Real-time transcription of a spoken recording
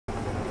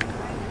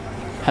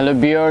Hello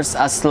viewers,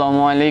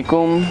 আসসালামু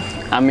আলাইকুম।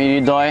 আমি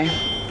হৃদয়,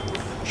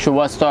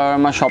 সুভাষ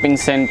শপিং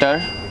সেন্টার,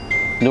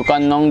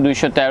 দোকান নং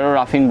 213,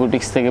 রাফিন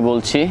বুটিক্স থেকে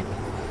বলছি।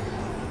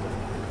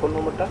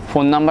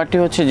 ফোন নাম্বারটি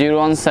হচ্ছে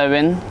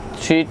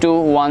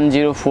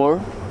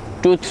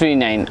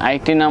 01732104239।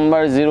 আরেকটি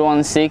নাম্বার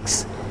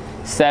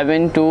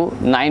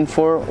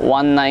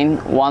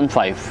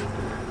 01672941915।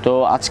 তো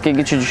আজকে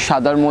কিছু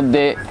সাদার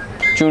মধ্যে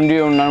চুনরি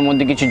ওড়নার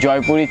মধ্যে কিছু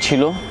জয়পুরি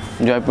ছিল,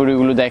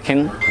 জয়পুরিগুলো দেখেন,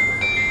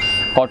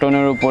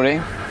 কটনের উপরে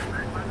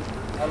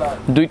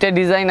দুইটা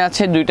ডিজাইন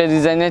আছে, দুইটা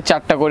ডিজাইনের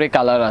 4টা করে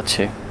কালার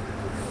আছে।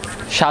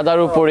 সাদার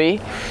উপরেই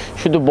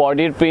শুধু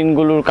বডির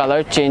প্রিন্টগুলোর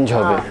কালার চেঞ্জ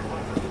হবে।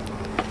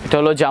 এটা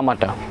হলো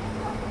জামাটা,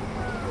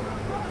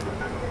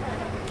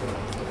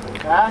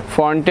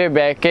 ফ্রন্টে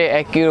ব্যাকে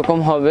একই রকম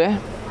হবে,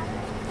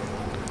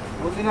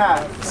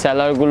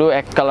 সালোয়ারগুলো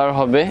এক কালার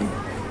হবে।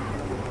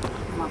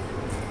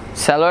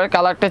 সালোয়ার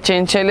কালারটা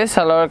চেঞ্জ চাইলে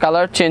সালোয়ার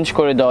কালার চেঞ্জ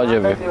করে দেওয়া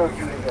যাবে।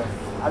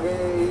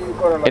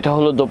 এটা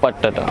হলো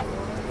দোপাট্টাটা,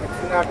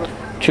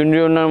 চুনরি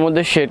ওড়নার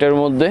মধ্যে, শেটের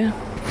মধ্যে।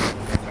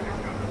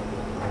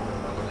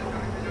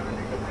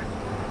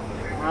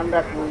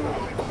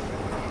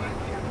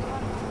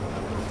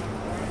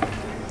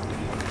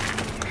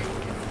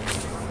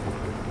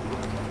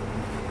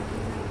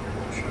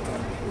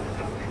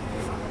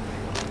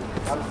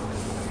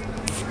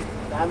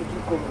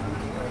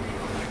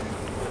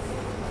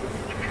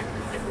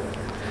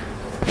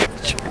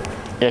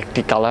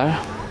 একটি কালার,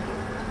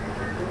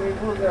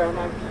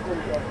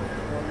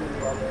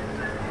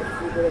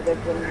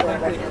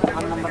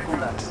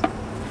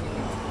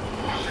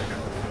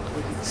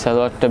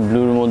 সালোয়ারটা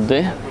ব্লুর মধ্যে,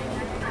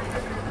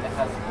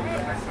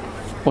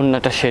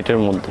 ওড়নাটা শেটের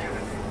মধ্যে।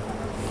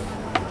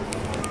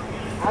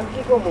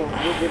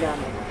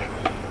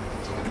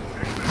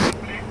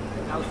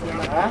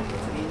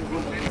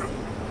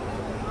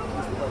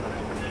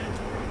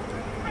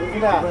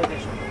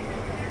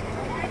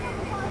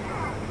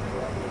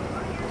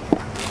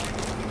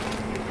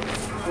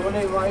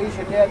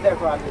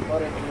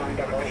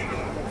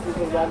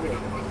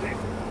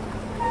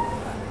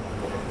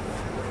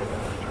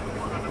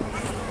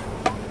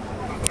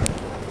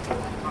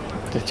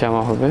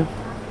 জামা হবে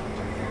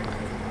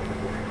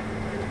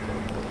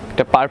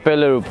এটা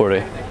পার্পেলের উপরে।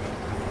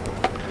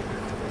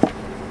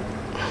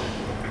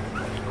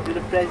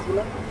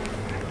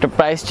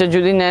 প্রাইসটা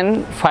যদি নেন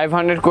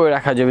 500 করে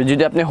রাখা যাবে।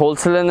 যদি আপনি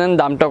হোলসেলে নেন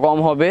দামটা কম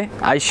হবে,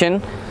 আইসেন,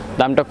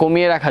 দামটা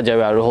কমিয়ে রাখা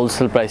যাবে আর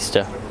হোলসেল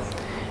প্রাইসটা।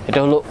 এটা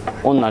হলো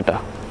ওড়নাটা,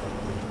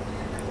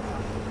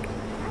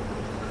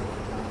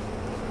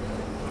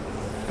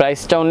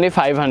 প্রাইসটা অনলি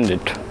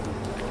 500।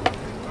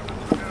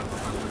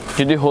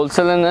 যদি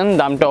হোলসেলে নেন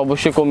দামটা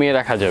অবশ্যই কমিয়ে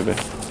রাখা যাবে।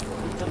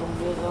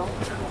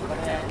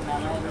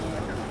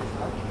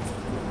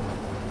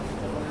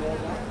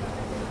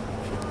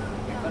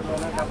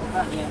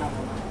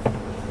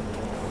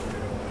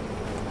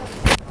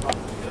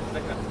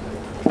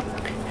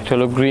 এটা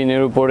হলো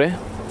গ্রিনের উপরে,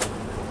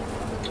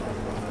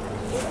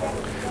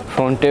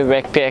 ফ্রন্টে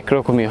ব্যাকটা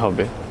একরকমই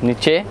হবে,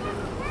 নিচে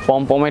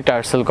পমপমে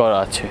টার্সেল করা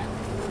আছে।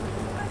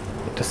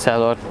 এটা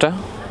সালোয়ারটা,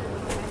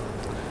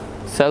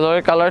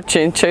 সালোয়ারের কালার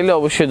চেঞ্জ চাইলে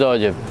অবশ্যই দেওয়া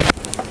যাবে।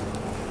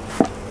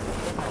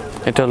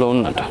 এটা হলো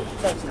ওড়নাটা,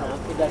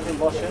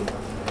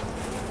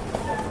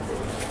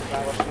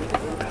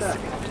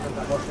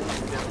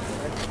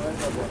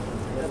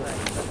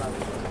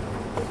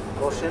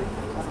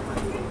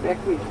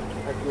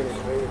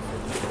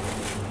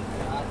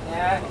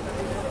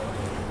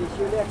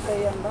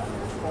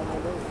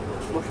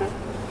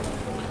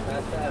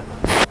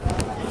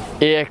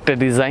 এই একটা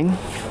ডিজাইন,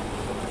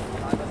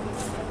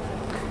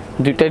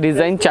 দুইটা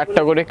ডিজাইন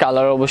 4টা করে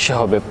কালার অবশ্যই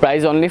হবে।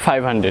 Price only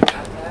 500।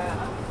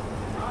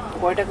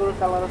 কয়টা করে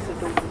কালার আছে?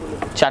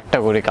 4টা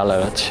করে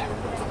কালার আছে,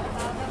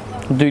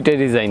 দুইটা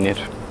ডিজাইনের।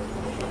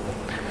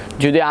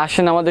 যদি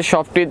আসেন আমাদের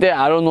শপটিতে,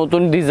 আরো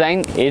নতুন ডিজাইন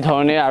এই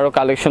ধরনের আরো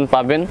কালেকশন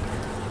পাবেন।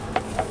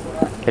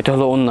 এটা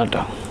হলো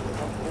ওড়নাটা,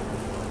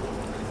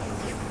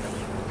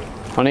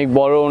 অনেক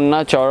বড় ওড়না,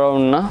 চওড়া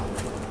ওড়না।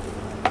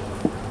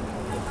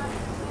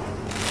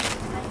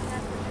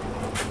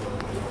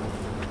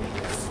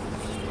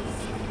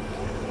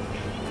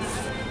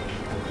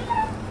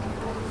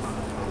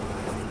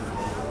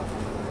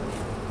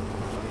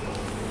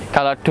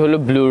 কালারটা হলো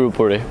ব্লুর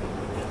উপরে।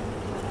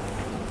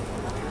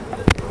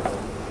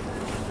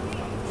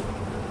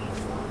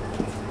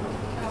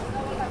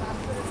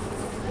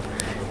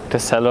 এটা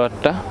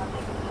সালোয়ারটা,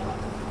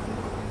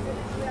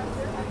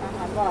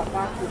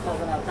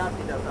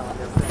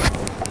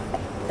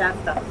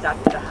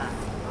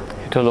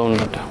 এটা হলো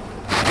ওড়নাটা।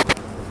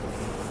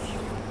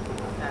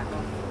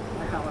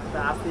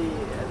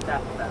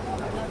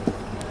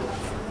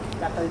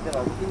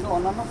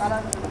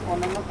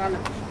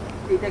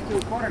 এটা কেউ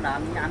করে না,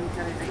 আমি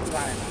ছাড়া এটা কেউ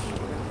পারে না।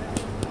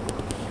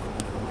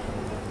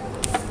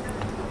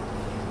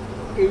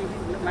 এই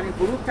মানে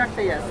গ্রুপ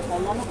 4টাই আছে,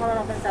 অন্যান্য কালার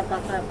আপনার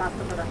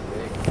 4-5টা কালার।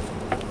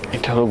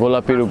 এটা হলো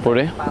গোলাপির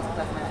উপরে,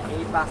 5টা,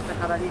 এই 5টা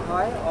কালারই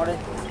হয়।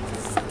 অরেঞ্জ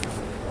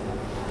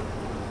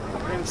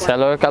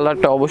সালোয়ার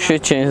কালারটা অবশ্যই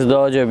চেঞ্জ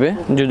দেওয়া যাবে।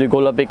 যদি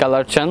গোলাপি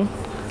কালার চান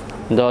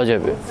দেওয়া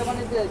যাবে।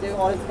 মানে যে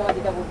অরেঞ্জ কালার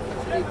যেটা বলছি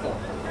সেটাই তো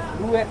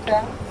ব্লু একটা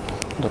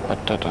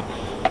দোপাট্টাটা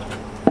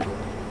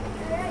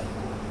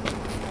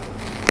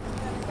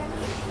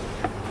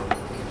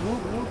ব্লু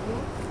ব্লু ব্লু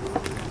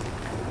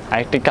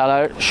আরেকটি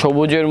কালার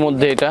সবুজের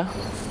মধ্যে, এটা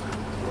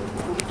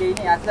এই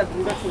নেই আচ্ছা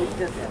ব্লুটা সবুজ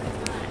আছে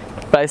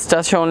প্রাইসটা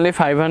আছে অনলি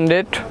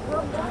 500।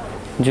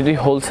 যদি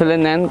হোলসেলে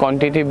নেন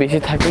কোয়ান্টিটি বেশি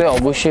থাকলে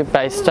অবশ্যই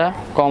প্রাইসটা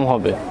কম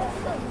হবে।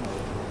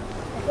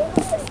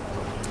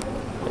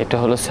 এটা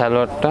হলো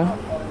সালোয়ারটা,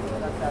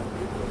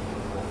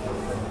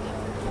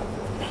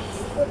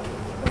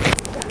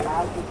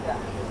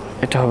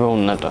 এটা হবে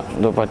ওড়নাটা,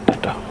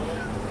 দোপাট্টাটা।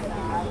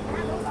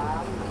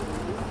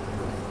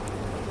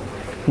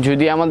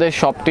 যদি আমাদের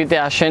শপটিতে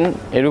আসেন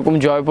এরকম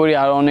জয়পুরি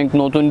আর অনেক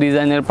নতুন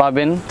ডিজাইনের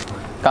পাবেন,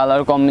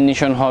 কালার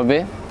কম্বিনেশন হবে,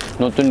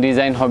 নতুন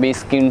ডিজাইন হবে,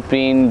 স্ক্রিন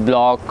প্রিন্ট,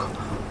 ব্লক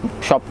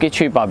সব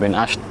কিছুই পাবেন।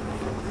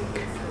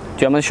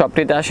 যদি আমাদের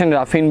শপটিতে আসেন,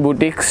 রাফিন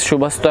বুটিক্স,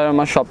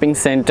 সুভাষতরমা শপিং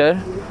সেন্টার,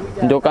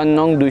 দোকান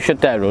নং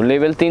 213,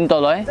 লেভেল 3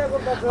 তলায়।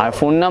 আর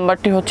ফোন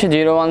নাম্বারটি হচ্ছে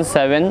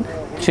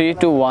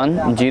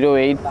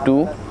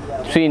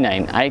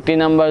 01732108239। আরেকটি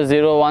নাম্বার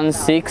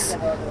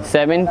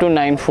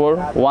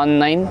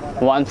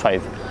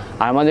 01672941915।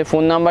 আর আমাদের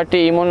ফোন নাম্বারটি,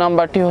 ইমো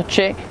নাম্বারটি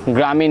হচ্ছে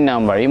গ্রামীণ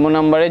নাম্বার, ইমো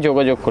নাম্বারে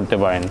যোগাযোগ করতে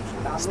পারেন।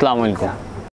 আসসালামু আলাইকুম।